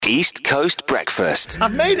East Coast Breakfast.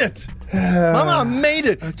 I've made it. Mama, I made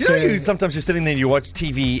it. Do you know you sometimes you're sitting there and you watch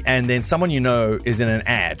TV and then someone you know is in an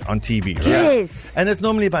ad on TV, right? Yes. And it's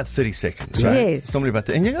normally about 30 seconds, right? Yes. It's normally about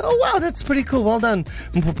and you go, oh wow, that's pretty cool. Well done,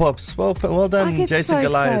 Mpo Pops. Well done, I get Jason so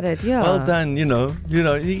Goliath. excited, yeah. Well done, you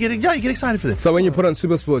get excited for this. So when you put on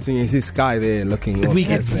Super Sports and you see Sky there looking, We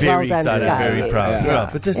get very Well done, excited, Sky. very proud. Yeah.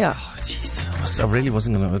 But this, Yeah. oh jeez, I really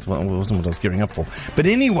wasn't what I was gearing up for. But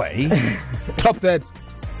anyway. top that.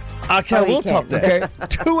 Okay, Oh, we'll we top can. that.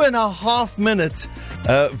 2.5 minute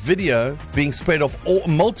video being spread off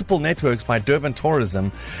multiple networks by Durban Tourism,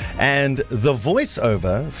 and the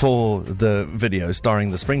voiceover for the video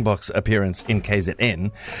starring the Springboks appearance in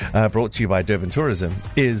KZN, brought to you by Durban Tourism,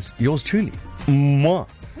 is yours truly. Moi.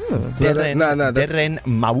 Deren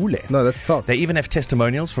Maule. No, that's top. They even have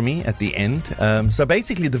testimonials for me at the end. So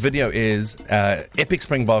basically, the video is Epic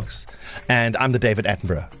Springboks, and I'm the David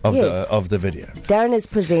Attenborough of the video. Darren is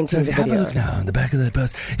presenting So if the you have a video. look now in the back of that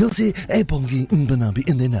bus, you'll see a bongi mbanabi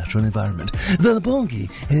in their natural environment. The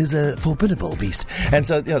bongi is a formidable beast. And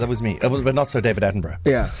so, yeah, that was me. But not so David Attenborough.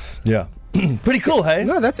 Yeah. Pretty cool, hey?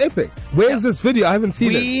 No, that's epic. Where's this video? I haven't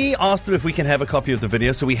seen it. We asked them if we can have a copy of the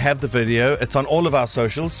video, so we have the video. It's on all of our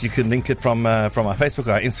socials. You can link it from our Facebook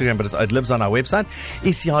or our Instagram, but it lives on our website,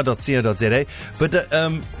 ecr.co.za. But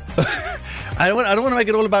I don't want to make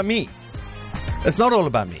it all about me. It's not all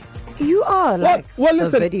about me. You are like well,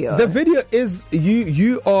 listen, the video. The video is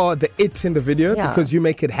you are the it in the video Yeah. because you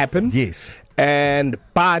make it happen. Yes.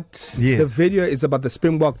 But the video is about the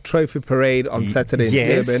Springbok Trophy Parade on Saturday in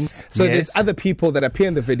Durban. So there's other people that appear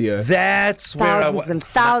in the video. That's where thousands and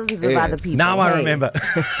thousands of other people. Now I Hey. remember.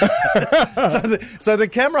 so the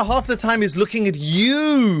camera half the time is looking at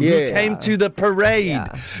you who came to the parade.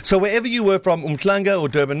 Yeah. So wherever you were from, Umhlanga or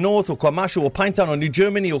Durban North or KwaMashu or Pinetown or New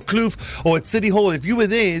Germany or Kloof or at City Hall, if you were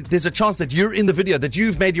there's a chance that you're in the video, that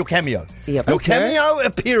you've made your cameo. Yep. Your Okay. cameo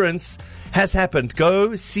appearance has happened.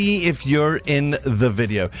 Go see if you're in the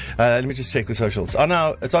video. Let me just check the socials.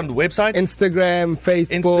 It's on the website. Instagram,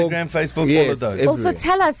 Facebook. All of those. Also,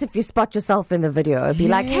 tell us if you spot yourself in the video. Be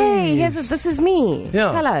like, hey, this is me.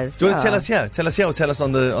 Yeah. Tell us. Do you want to tell us here? Tell us here or tell us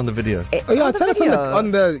on the video? Oh, yeah, On the tell us video.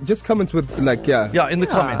 on the just comment with Yeah, in the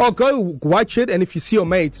comments. Or go watch it, and if you see your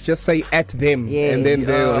mates, just say at them, Yes. and then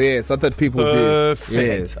they'll so that people do.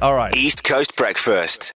 Perfect. All right. East Coast Breakfast.